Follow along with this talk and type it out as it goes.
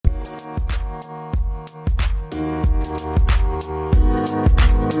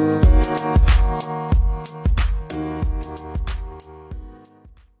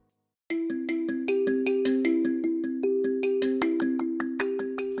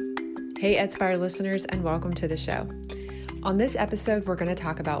Hey Edspire listeners, and welcome to the show. On this episode, we're going to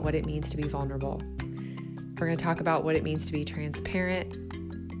talk about what it means to be vulnerable. We're going to talk about what it means to be transparent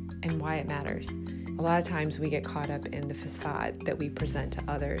and why it matters. A lot of times we get caught up in the facade that we present to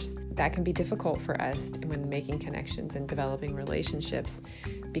others. That can be difficult for us when making connections and developing relationships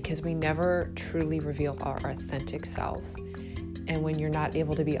because we never truly reveal our authentic selves. And when you're not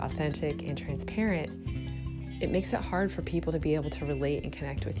able to be authentic and transparent, it makes it hard for people to be able to relate and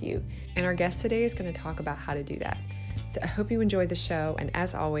connect with you. And our guest today is going to talk about how to do that. So I hope you enjoy the show. And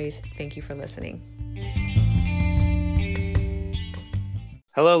as always, thank you for listening.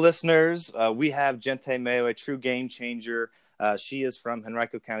 Hello, listeners. We have Gente Mayo, a true game changer. She is from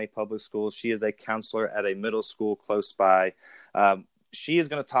Henrico County Public Schools. She is a counselor at a middle school close by. She is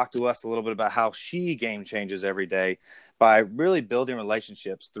going to talk to us a little bit about how she game changes every day by really building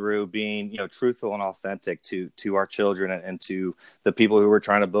relationships through being, truthful and authentic to our children and to the people who we're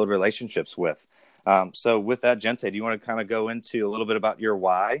trying to build relationships with. So with that, Gente, do you want to kind of go into a little bit about your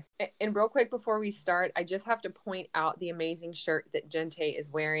why? And real quick before we start, I just have to point out the amazing shirt that Gente is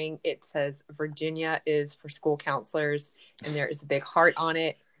wearing. It says Virginia is for school counselors, and there is a big heart on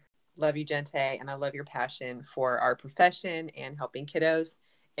it. Love you, Gente, and I love your passion for our profession and helping kiddos.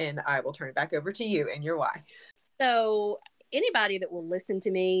 And I will turn it back over to you and your why. So anybody that will listen to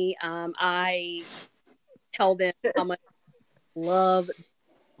me, I tell them how much I love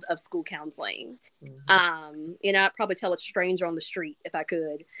of school counseling. I'd probably tell a stranger on the street if I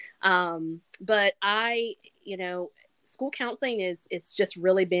could. But school counseling is just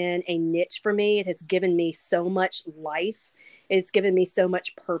really been a niche for me. It has given me so much life. It's given me so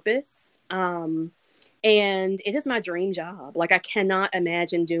much purpose. And it is my dream job. Like, I cannot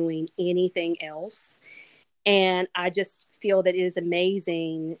imagine doing anything else. And I just feel that it is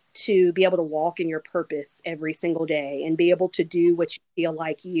amazing to be able to walk in your purpose every single day and be able to do what you feel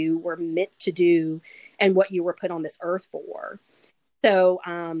like you were meant to do and what you were put on this earth for. So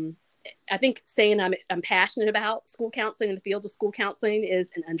I think saying I'm passionate about school counseling and the field of school counseling is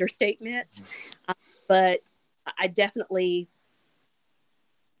an understatement. But I definitely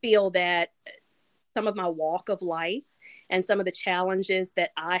feel that some of my walk of life and some of the challenges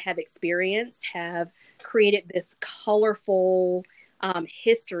that I have experienced have created this colorful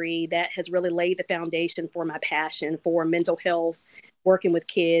history that has really laid the foundation for my passion for mental health, working with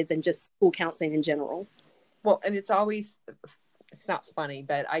kids, and just school counseling in general. Well, and it's not funny,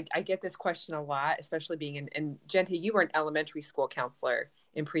 but I get this question a lot, especially being in Gente, you were an elementary school counselor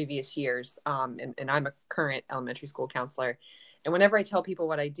in previous years, and I'm a current elementary school counselor. And whenever I tell people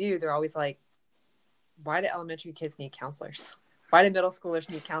what I do, they're always like, why do elementary kids need counselors? Why do middle schoolers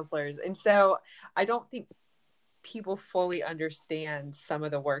need counselors? And so I don't think people fully understand some of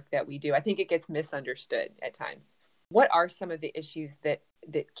the work that we do. I think it gets misunderstood at times. What are some of the issues that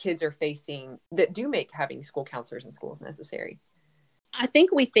kids are facing that do make having school counselors in schools necessary? I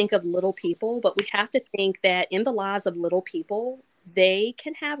think we think of little people, but we have to think that in the lives of little people, they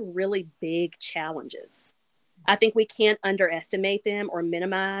can have really big challenges. I think we can't underestimate them or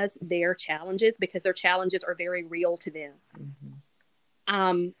minimize their challenges because their challenges are very real to them.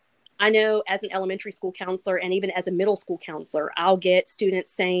 Mm-hmm. I know as an elementary school counselor and even as a middle school counselor, I'll get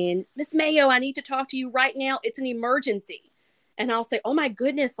students saying, Miss Mayo, I need to talk to you right now. It's an emergency. And I'll say, oh my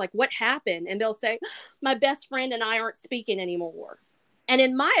goodness, like what happened? And they'll say, my best friend and I aren't speaking anymore. And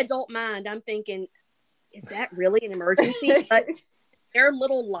in my adult mind, I'm thinking, is that really an emergency? But their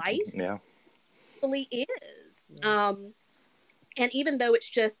little life really is. And even though it's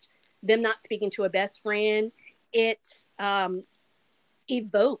just them not speaking to a best friend, it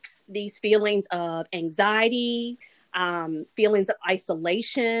evokes these feelings of anxiety, feelings of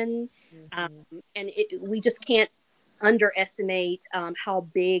isolation. Mm-hmm. And we just can't underestimate how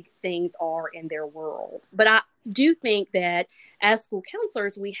big things are in their world. But I do think that as school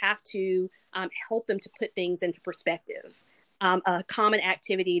counselors, we have to help them to put things into perspective. A common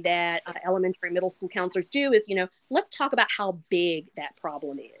activity that elementary and middle school counselors do is, let's talk about how big that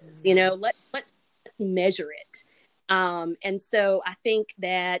problem is. Let's measure it. And so I think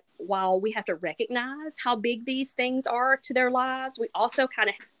that while we have to recognize how big these things are to their lives, we also kind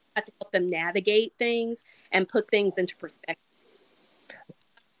of have to help them navigate things and put things into perspective.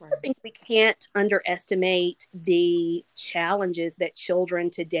 I think we can't underestimate the challenges that children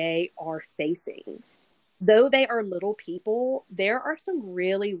today are facing. Though they are little people, there are some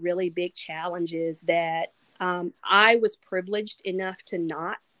really, really big challenges that I was privileged enough to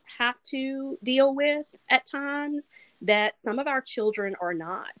not have to deal with at times that some of our children are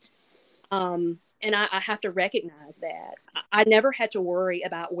not. And I have to recognize that. I never had to worry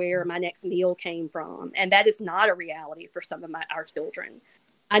about where my next meal came from. And that is not a reality for some of our children.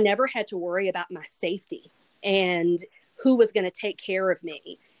 I never had to worry about my safety and who was going to take care of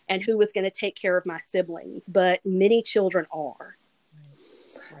me and who was going to take care of my siblings. But many children are.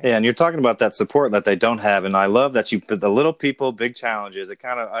 Right. Yeah, and you're talking about that support that they don't have. And I love that you put the little people, big challenges. It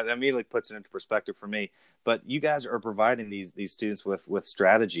immediately puts it into perspective for me. But you guys are providing these students with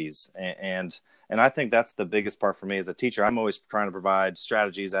strategies. And I think that's the biggest part for me as a teacher. I'm always trying to provide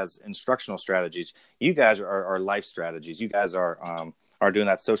strategies as instructional strategies. You guys are life strategies. You guys are doing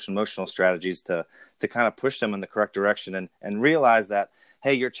that social emotional strategies to kind of push them in the correct direction and realize that,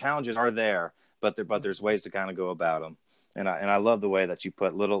 hey, your challenges are there, but there's ways to kind of go about them. And I love the way that you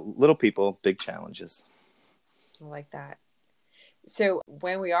put little people, big challenges. I like that. So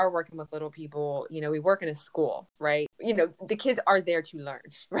when we are working with little people, we work in a school, right? The kids are there to learn,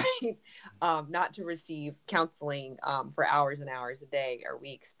 right? Not to receive counseling for hours and hours a day or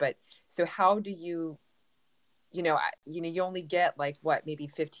weeks. But so how do you, you only get maybe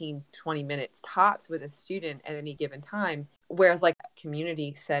 15, 20 minutes tops with a student at any given time. Whereas like a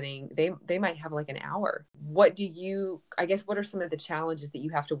community setting, they might have like an hour. What are some of the challenges that you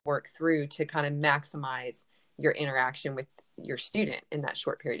have to work through to kind of maximize your interaction with your student in that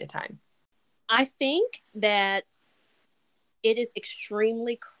short period of time? I think that it is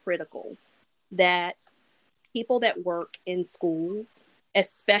extremely critical that people that work in schools,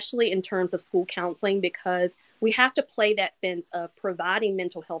 especially in terms of school counseling, because we have to play that fence of providing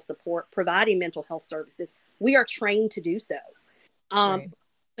mental health support, providing mental health services. We are trained to do so. Right.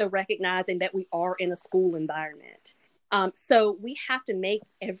 So recognizing that we are in a school environment. So we have to make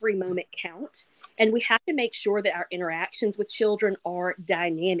every moment count, and we have to make sure that our interactions with children are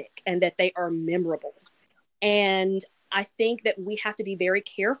dynamic and that they are memorable. And I think that we have to be very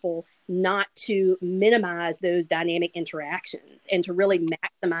careful not to minimize those dynamic interactions and to really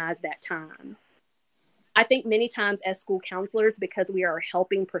maximize that time. I think many times as school counselors, because we are a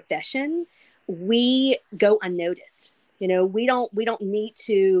helping profession, we go unnoticed. We don't need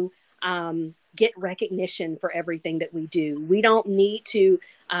to get recognition for everything that we do. We don't need to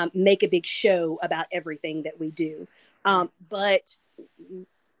make a big show about everything that we do. But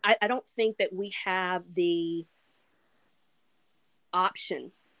I don't think that we have the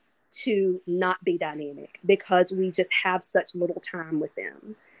option to not be dynamic because we just have such little time with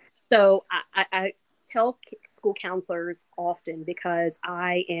them. So I tell school counselors often, because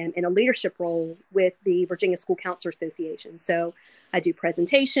I am in a leadership role with the Virginia School Counselor Association. So I do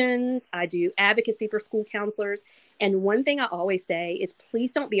presentations, I do advocacy for school counselors. And one thing I always say is,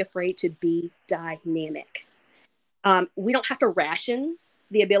 please don't be afraid to be dynamic. We don't have to ration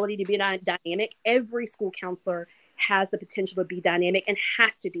the ability to be dynamic. Every school counselor has the potential to be dynamic and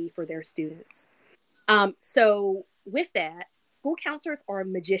has to be for their students. So with that, school counselors are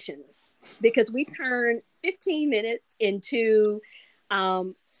magicians, because we turn 15 minutes into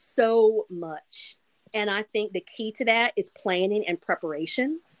so much. And I think the key to that is planning and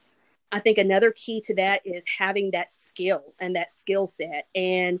preparation. I think another key to that is having that skill and that skill set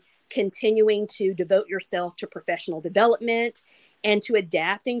and continuing to devote yourself to professional development and to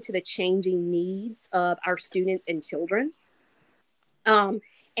adapting to the changing needs of our students and children. And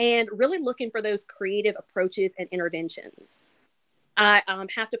really looking for those creative approaches and interventions. I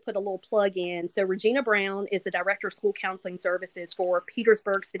have to put a little plug in. So Regina Brown is the Director of School Counseling Services for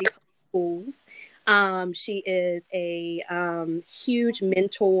Petersburg City Schools. She is a huge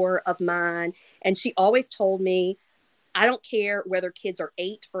mentor of mine. And she always told me, I don't care whether kids are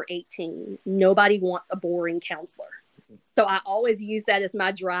 8 or 18. Nobody wants a boring counselor. So I always use that as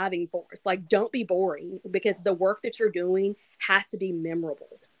my driving force. Like, don't be boring, because the work that you're doing has to be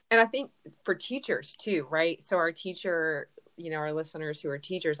memorable. And I think for teachers too, right? So our teacher, our listeners who are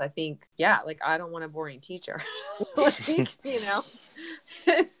teachers, I think, I don't want a boring teacher,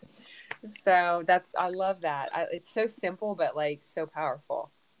 So I love that. It's so simple, but so powerful.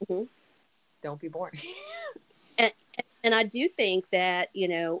 Mm-hmm. Don't be boring. And I do think that,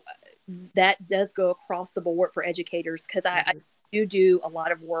 that does go across the board for educators, because I do a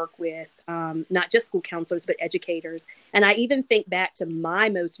lot of work with not just school counselors, but educators. And I even think back to my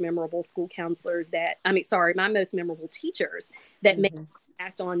most memorable school counselors my most memorable teachers that made an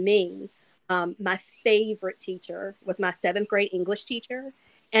impact on me. My favorite teacher was my 7th grade English teacher.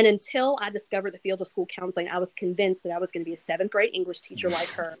 And until I discovered the field of school counseling, I was convinced that I was going to be a 7th grade English teacher like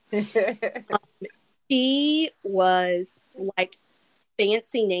her. She was like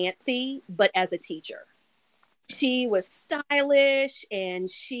Fancy Nancy, but as a teacher. She was stylish and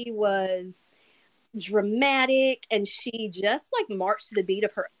she was dramatic, and she just marched to the beat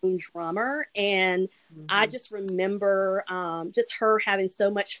of her own drummer. And I just remember just her having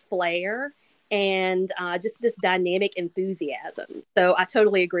so much flair and just this dynamic enthusiasm. So I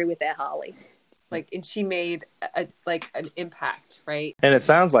totally agree with that, Holly. Like, and she made an impact, right? And it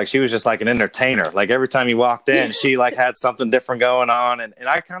sounds like she was just like an entertainer. Like every time you walked in, she like had something different going on. And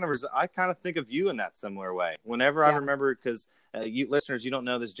I kind of think of you in that similar way. Whenever I remember, because you listeners, you don't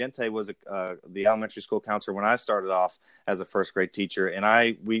know this, Gente was the elementary school counselor when I started off as a first grade teacher.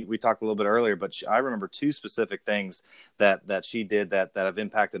 And we talked a little bit earlier, but I remember two specific things that she did that have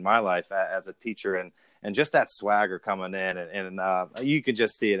impacted my life as a teacher. And just that swagger coming in, and you can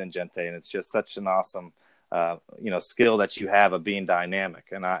just see it in Gente, and it's just such an awesome, skill that you have of being dynamic,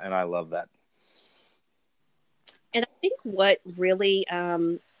 and I love that. And I think what really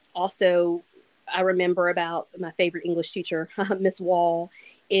also I remember about my favorite English teacher, Miss Wall,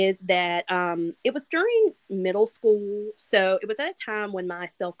 is that it was during middle school, so it was at a time when my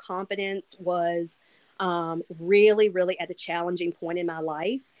self-confidence was really, really at a challenging point in my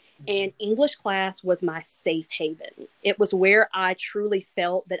life. And English class was my safe haven. It was where I truly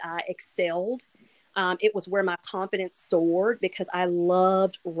felt that I excelled. It was where my confidence soared because I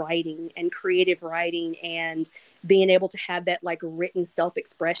loved writing and creative writing and being able to have that like written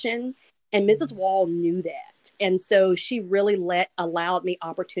self-expression. And Mrs. Wall knew that. And so she really allowed me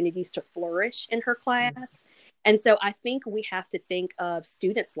opportunities to flourish in her class. And so I think we have to think of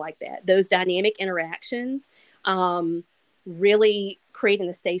students like that, those dynamic interactions, really creating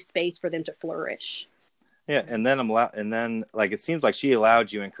a safe space for them to flourish. Yeah, and then like it seems like she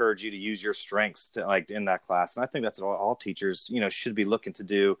encouraged you to use your strengths to like in that class, and I think that's what all teachers should be looking to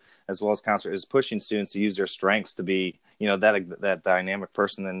do, as well as counselors, is pushing students to use their strengths to be that dynamic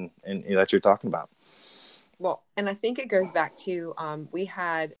person and that you're talking about. Well, and I think it goes back to we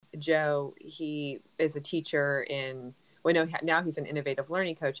had Joe. He is a teacher now he's an innovative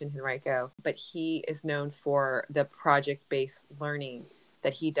learning coach in Henrico, but he is known for the project-based learning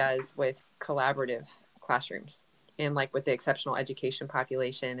that he does with collaborative classrooms and like with the exceptional education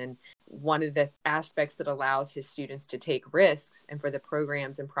population. And one of the aspects that allows his students to take risks and for the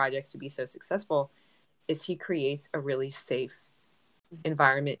programs and projects to be so successful is he creates a really safe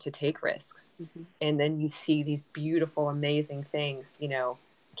environment to take risks. Mm-hmm. And then you see these beautiful, amazing things,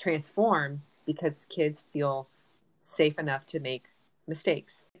 transform because kids feel safe enough to make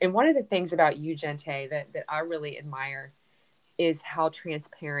mistakes. And one of the things about you, Gente, that I really admire is how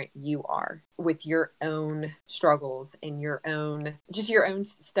transparent you are with your own struggles and your own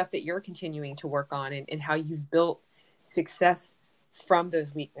stuff that you're continuing to work on, and how you've built success from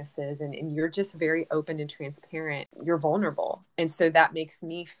those weaknesses. And you're just very open and transparent. You're vulnerable. And so that makes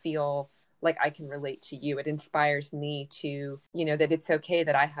me feel like I can relate to you. It inspires me to, that it's okay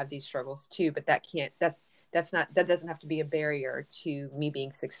that I have these struggles too, but that doesn't have to be a barrier to me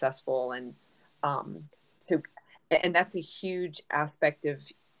being successful. And and that's a huge aspect of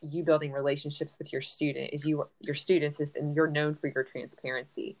you building relationships with your students, and you're known for your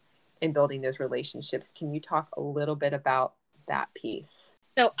transparency in building those relationships. Can you talk a little bit about that piece?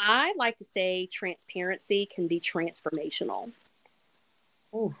 So I like to say transparency can be transformational.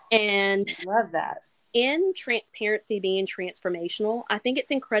 Ooh, and love that. In transparency being transformational, I think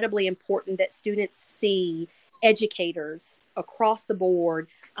it's incredibly important that students see educators across the board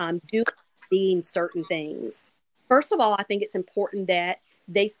doing certain things. First of all, I think it's important that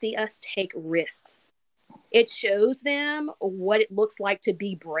they see us take risks. It shows them what it looks like to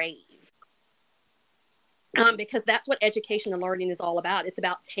be brave. Because that's what education and learning is all about. It's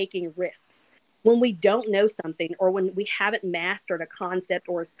about taking risks. When we don't know something or when we haven't mastered a concept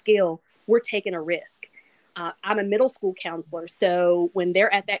or a skill, we're taking a risk. I'm a middle school counselor. So when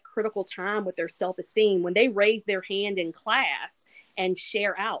they're at that critical time with their self-esteem, when they raise their hand in class and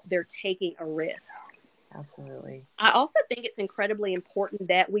share out, they're taking a risk. Absolutely. I also think it's incredibly important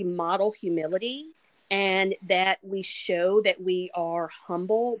that we model humility and that we show that we are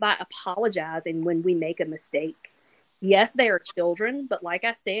humble by apologizing when we make a mistake. Yes, they are children, but like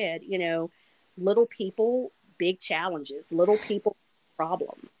I said, little people, big challenges, little people,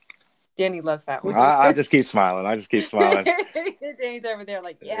 problem. Danny loves that one. I just keep smiling. Danny's over there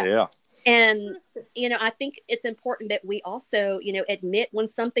like, yeah. And, I think it's important that we also, admit when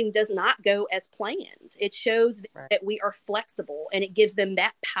something does not go as planned. It shows that we are flexible, and it gives them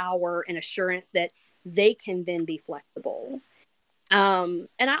that power and assurance that they can then be flexible. And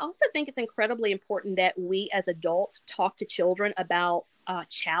I also think it's incredibly important that we as adults talk to children about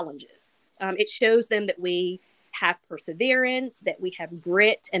challenges. It shows them that we have perseverance, that we have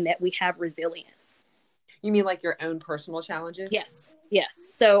grit, and that we have resilience. You mean like your own personal challenges? Yes.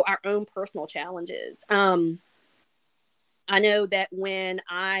 So our own personal challenges. I know that when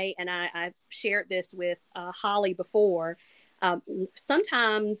I've shared this with Holly before,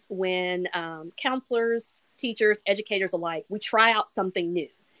 Sometimes when counselors, teachers, educators alike, we try out something new.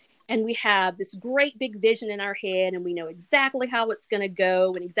 And we have this great big vision in our head, and we know exactly how it's going to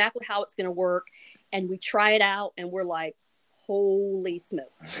go and exactly how it's going to work. And we try it out, and we're like, holy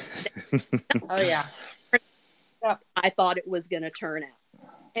smokes. Oh, yeah. I thought it was going to turn out.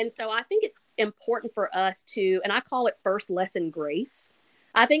 And so I think it's important for us to, and I call it first lesson grace.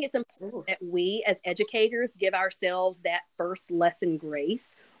 I think it's important that we as educators give ourselves that first lesson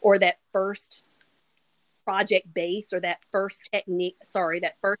grace, or that first project base, or that first technique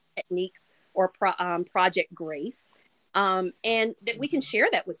or project grace. And that we can share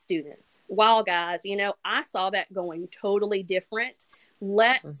that with students. Wow, guys, I saw that going totally different.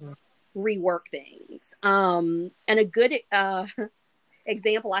 Let's rework things. And a good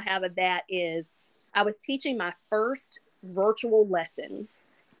example I have of that is I was teaching my first virtual lesson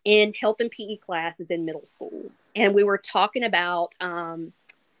in health and PE classes in middle school. And we were talking about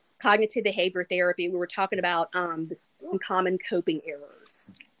cognitive behavior therapy. We were talking about some common coping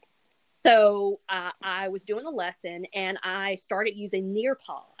errors. So I was doing a lesson, and I started using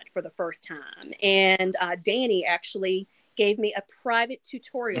Nearpod for the first time. And Danny actually gave me a private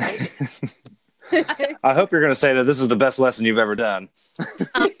tutorial. I hope you're going to say that this is the best lesson you've ever done.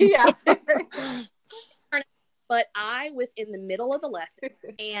 Yeah. But I was in the middle of the lesson,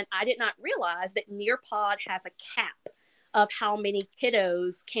 and I did not realize that Nearpod has a cap of how many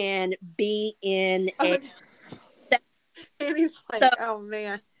kiddos can be in a And he's like, oh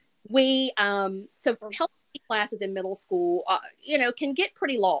man. We so health classes in middle school can get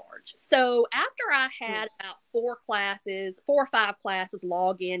pretty large. So after I had about 4 or 5 classes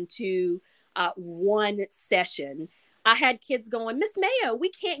log into one session, I had kids going, Miss Mayo, we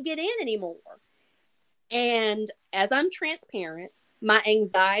can't get in anymore. And as I'm transparent, my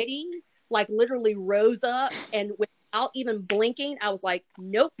anxiety literally rose up, and without even blinking, I was like,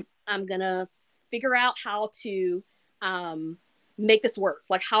 nope, I'm going to figure out how to make this work.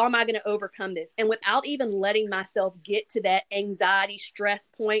 How am I going to overcome this? And without even letting myself get to that anxiety stress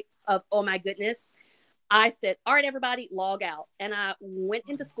point of, oh my goodness, I said, all right, everybody log out. And I went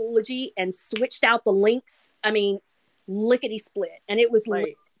into Schoology and switched out the links. I mean, lickety split. And it was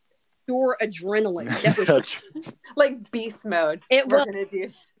pure adrenaline. That was like beast mode. We're going to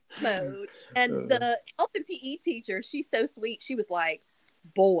do mode. And the health and PE teacher, she's so sweet. She was like,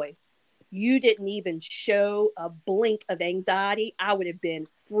 boy, you didn't even show a blink of anxiety. I would have been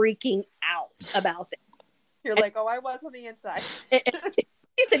freaking out about that. You're like, oh, I was on the inside.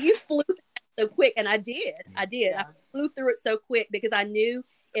 She said, you flew through it so quick. And I did. Yeah. I flew through it so quick because I knew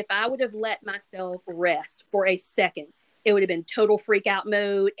if I would have let myself rest for a second, it would have been total freak out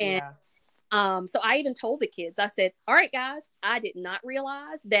mode. And so I even told the kids, I said, all right, guys, I did not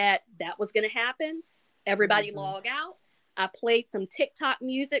realize that was going to happen. Everybody log out. I played some TikTok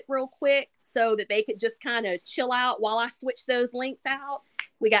music real quick so that they could just kind of chill out while I switched those links out.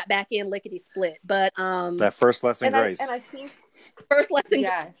 We got back in lickety split, but that first lesson grace. And I think first lesson.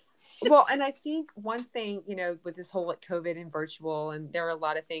 Yes. Well, and I think one thing, with this whole COVID and virtual, and there are a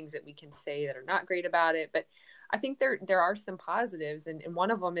lot of things that we can say that are not great about it, but I think there are some positives. And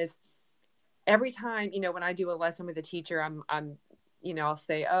one of them is every time, when I do a lesson with a teacher, I'll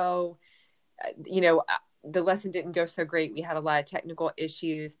say, the lesson didn't go so great. We had a lot of technical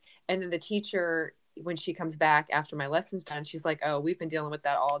issues. And then the teacher, when she comes back after my lesson's done, she's like, oh, we've been dealing with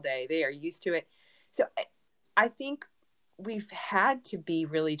that all day. They are used to it. So I think we've had to be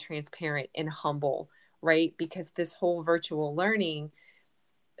really transparent and humble, right? Because this whole virtual learning,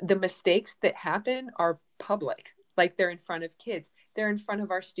 the mistakes that happen are public. They're in front of kids. They're in front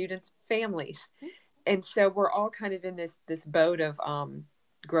of our students' families. And so we're all kind of in this boat of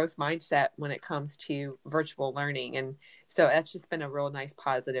growth mindset when it comes to virtual learning. And so that's just been a real nice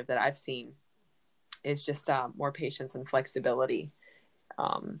positive that I've seen. It's just more patience and flexibility,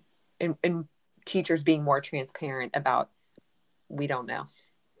 and teachers being more transparent about, we don't know,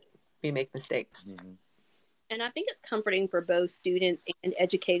 we make mistakes. Mm-hmm. And I think it's comforting for both students and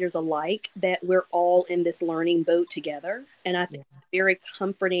educators alike that we're all in this learning boat together. And I think it's a very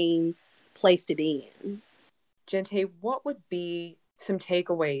comforting place to be in. Gente, what would be some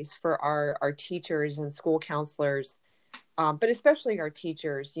takeaways for our teachers and school counselors, but especially our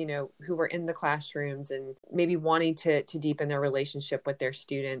teachers, who are in the classrooms and maybe wanting to deepen their relationship with their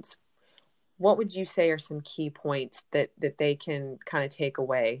students? What would you say are some key points that they can kind of take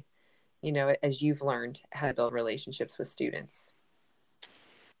away, as you've learned how to build relationships with students?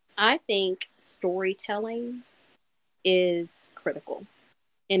 I think storytelling is critical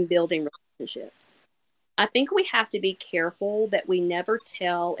in building relationships. I think we have to be careful that we never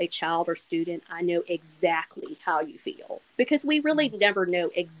tell a child or student, I know exactly how you feel, because we really never know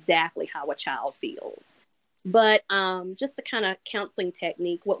exactly how a child feels. But just a kind of counseling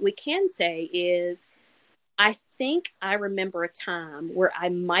technique, what we can say is, I think I remember a time where I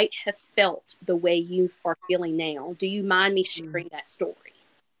might have felt the way you are feeling now. Do you mind me sharing that story?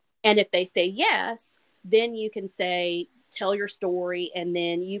 And if they say yes, then you can say, tell your story. And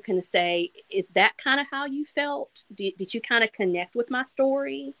then you can say, is that kind of how you felt? Did you kind of connect with my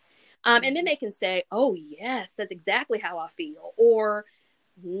story? And then they can say, oh, yes, that's exactly how I feel. Or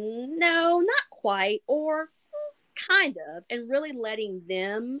no, not quite. Or kind of. And really letting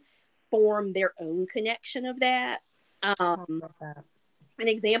them form their own connection of that. An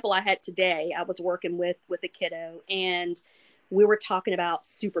example I had today, I was working with a kiddo, and we were talking about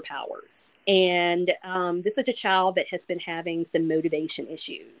superpowers. And this is a child that has been having some motivation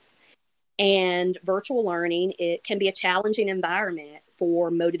issues. And virtual learning, it can be a challenging environment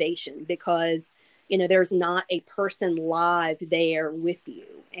for motivation because, there's not a person live there with you.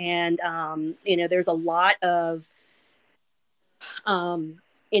 And, there's a lot of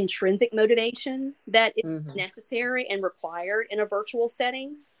intrinsic motivation that is necessary and required in a virtual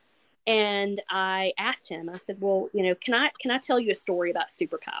setting. And I asked him, I said, well, can I tell you a story about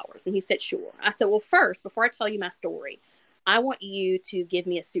superpowers? And he said, sure. I said, well, first, before I tell you my story, I want you to give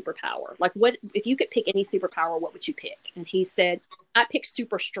me a superpower. Like, what, if you could pick any superpower, what would you pick? And he said, I picked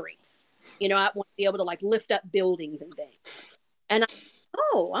super strength. I want to be able to like lift up buildings and things. And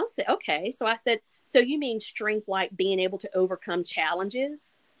I said, okay. So I said, so you mean strength, like being able to overcome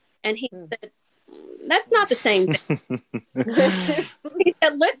challenges? And he said, that's not the same thing. He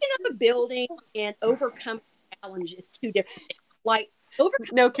said, lifting up a building and overcoming challenge is two different things. Like,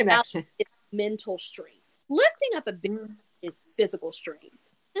 overcoming no connection is mental strength. Lifting up a building is physical strength.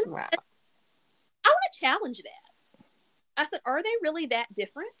 And wow. I want to challenge that. I said, are they really that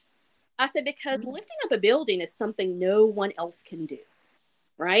different? I said, because lifting up a building is something no one else can do,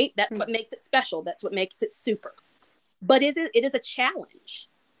 right? That's what makes it special. That's what makes it super. But it is a challenge.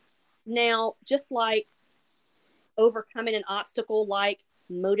 Now, just like overcoming an obstacle, like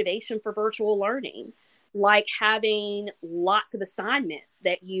motivation for virtual learning, like having lots of assignments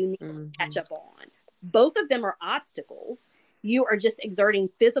that you need to catch up on, both of them are obstacles. You are just exerting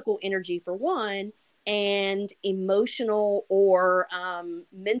physical energy for one and emotional or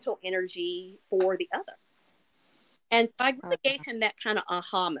mental energy for the other. And so I really gave him that kind of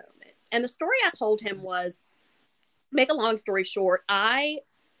aha moment. And the story I told him was, make a long story short, I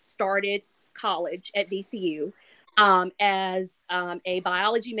started college at VCU as a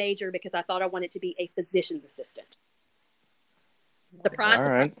biology major because I thought I wanted to be a physician's assistant. Surprise.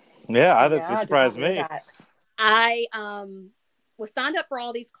 All right. Yeah, that surprised me. I was signed up for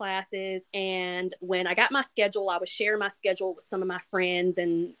all these classes, and when I got my schedule, I was sharing my schedule with some of my friends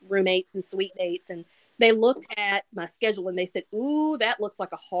and roommates and suite mates, and they looked at my schedule and they said, ooh, that looks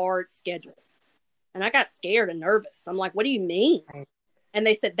like a hard schedule. And I got scared and nervous. I'm like, what do you mean? Right. And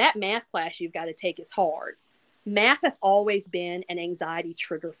they said, that math class you've got to take is hard. Math has always been an anxiety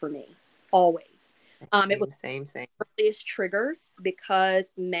trigger for me. Always. It was same. Earliest triggers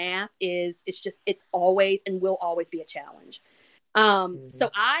because math it's always and will always be a challenge. So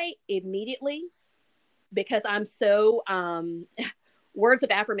I immediately, because I'm so, words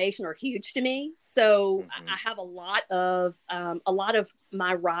of affirmation are huge to me. So I have a lot of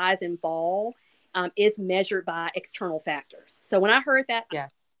my rise and fall is measured by external factors. So when I heard that, I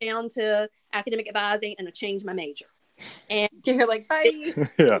went down to academic advising and I changed my major. And you're like, bye.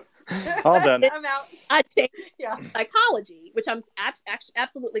 Yeah. All done. I'm out. I changed psychology, which I'm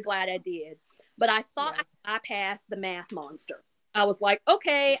absolutely glad I did. But I thought I passed the math monster. I was like,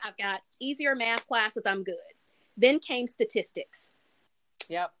 okay, I've got easier math classes. I'm good. Then came statistics.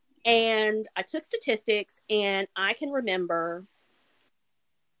 Yep. And I took statistics, and I can remember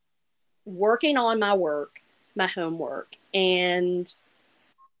working on my homework, and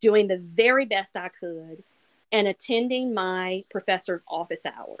doing the very best I could, and attending my professor's office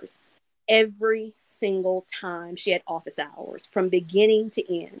hours. Every single time she had office hours, from beginning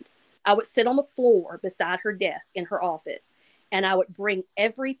to end, I would sit on the floor beside her desk in her office, and I would bring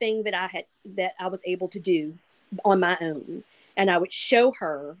everything that I was able to do on my own. And I would show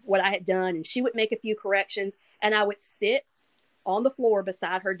her what I had done, and she would make a few corrections, and I would sit on the floor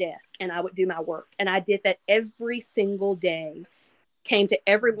beside her desk and I would do my work. And I did that every single day, came to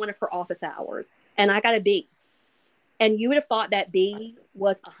every one of her office hours, and I got a B. And you would have thought that B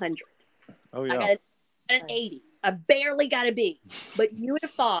was 100. Oh, yeah. I got an 80. I barely got a B, but you would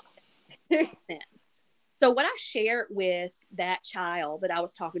have thought. So what I shared with that child that I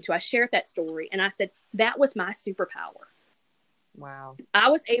was talking to, I shared that story and I said, that was my superpower. Wow. I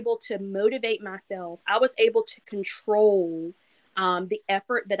was able to motivate myself. I was able to control the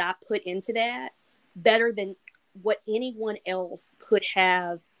effort that I put into that better than what anyone else could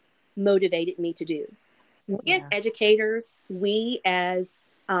have motivated me to do. We as educators, we as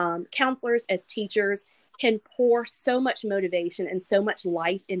counselors, as teachers, can pour so much motivation and so much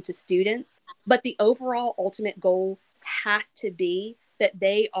life into students, but the overall ultimate goal has to be that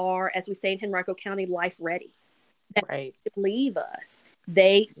they are, as we say in Henrico County, life ready. That right. they leave us,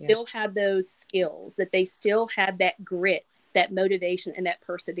 they still have those skills, that they still have that grit, that motivation, and that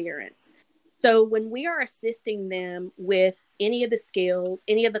perseverance. So when we are assisting them with any of the skills,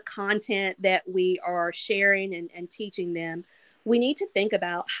 any of the content that we are sharing and teaching them, we need to think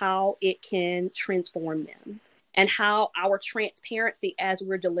about how it can transform them and how our transparency as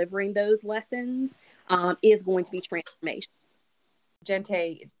we're delivering those lessons is going to be transformational.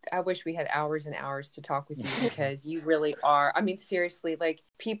 Gente, I wish we had hours and hours to talk with you because you really are. I mean, seriously, like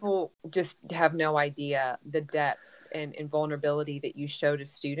people just have no idea the depth and vulnerability that you show to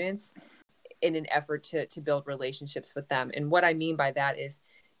students in an effort to build relationships with them. And what I mean by that is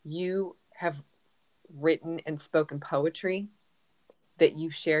you have written and spoken poetry that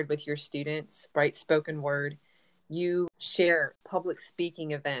you've shared with your students, right? Spoken word. You share public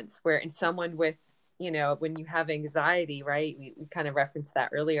speaking events where, and someone with, you know, when you have anxiety, right? We kind of referenced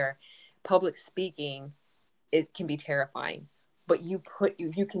that earlier. Public speaking, it can be terrifying, but you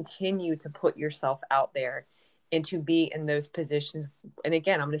continue to put yourself out there and to be in those positions. And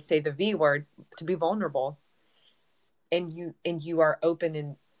again, I'm going to say the V word, to be vulnerable. And you are open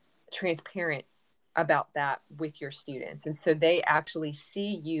and transparent about that with your students. And so they actually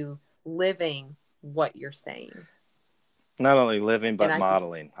see you living what you're saying. Not only living, but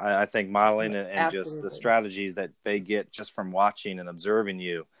modeling. I think modeling and just the strategies that they get just from watching and observing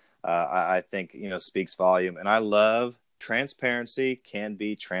you, I think, you know, speaks volume. And I love transparency can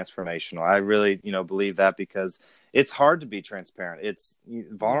be transformational. I really, you know, believe that because it's hard to be transparent. It's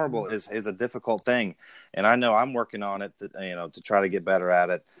vulnerable is a difficult thing. And I know I'm working on it, to try to get better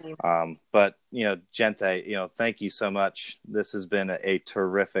at it. But, you know, Gente, you know, thank you so much. This has been a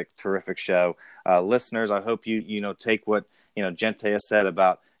terrific show. Listeners, I hope you take what, you know, Gente has said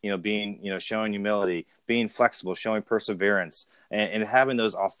about, you know, being, you know, showing humility, being flexible, showing perseverance, and having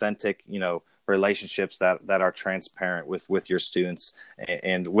those authentic, you know, relationships that are transparent with your students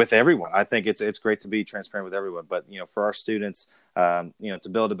and with everyone. I think it's great to be transparent with everyone, but, you know, for our students, you know, to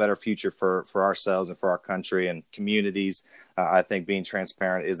build a better future for ourselves and for our country and communities, I think being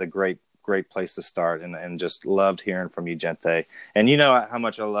transparent is a great place to start, and just loved hearing from you, Gente. And you know how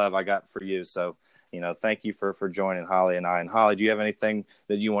much I got for you. So, you know, thank you for joining Holly and I. And Holly, do you have anything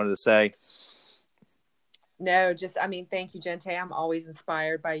that you wanted to say? No, thank you, Gente. I'm always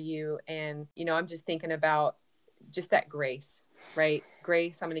inspired by you. And, you know, I'm just thinking about just that grace, right?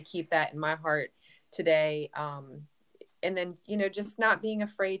 Grace. I'm going to keep that in my heart today. And then, you know, just not being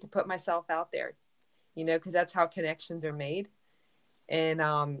afraid to put myself out there, you know, because that's how connections are made. And,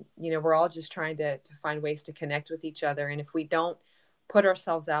 you know, we're all just trying to find ways to connect with each other. And if we don't put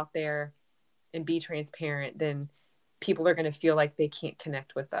ourselves out there and be transparent, then people are going to feel like they can't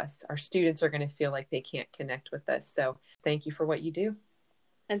connect with us. Our students are going to feel like they can't connect with us. So thank you for what you do.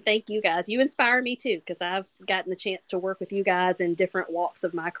 And thank you guys. You inspire me too, because I've gotten the chance to work with you guys in different walks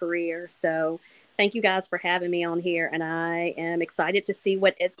of my career. So thank you guys for having me on here. And I am excited to see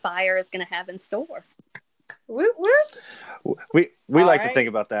what Edspire is going to have in store. Whoop, whoop. We like to think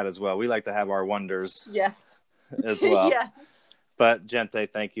about that as well. We like to have our wonders. Yes. As well. Yes. But Gente,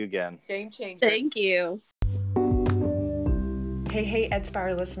 thank you again. Game changer. Thank you. Hey,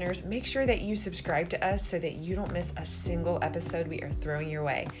 Edspire listeners, make sure that you subscribe to us so that you don't miss a single episode we are throwing your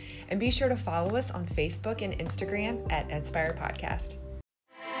way. And be sure to follow us on Facebook and Instagram at Edspire Podcast.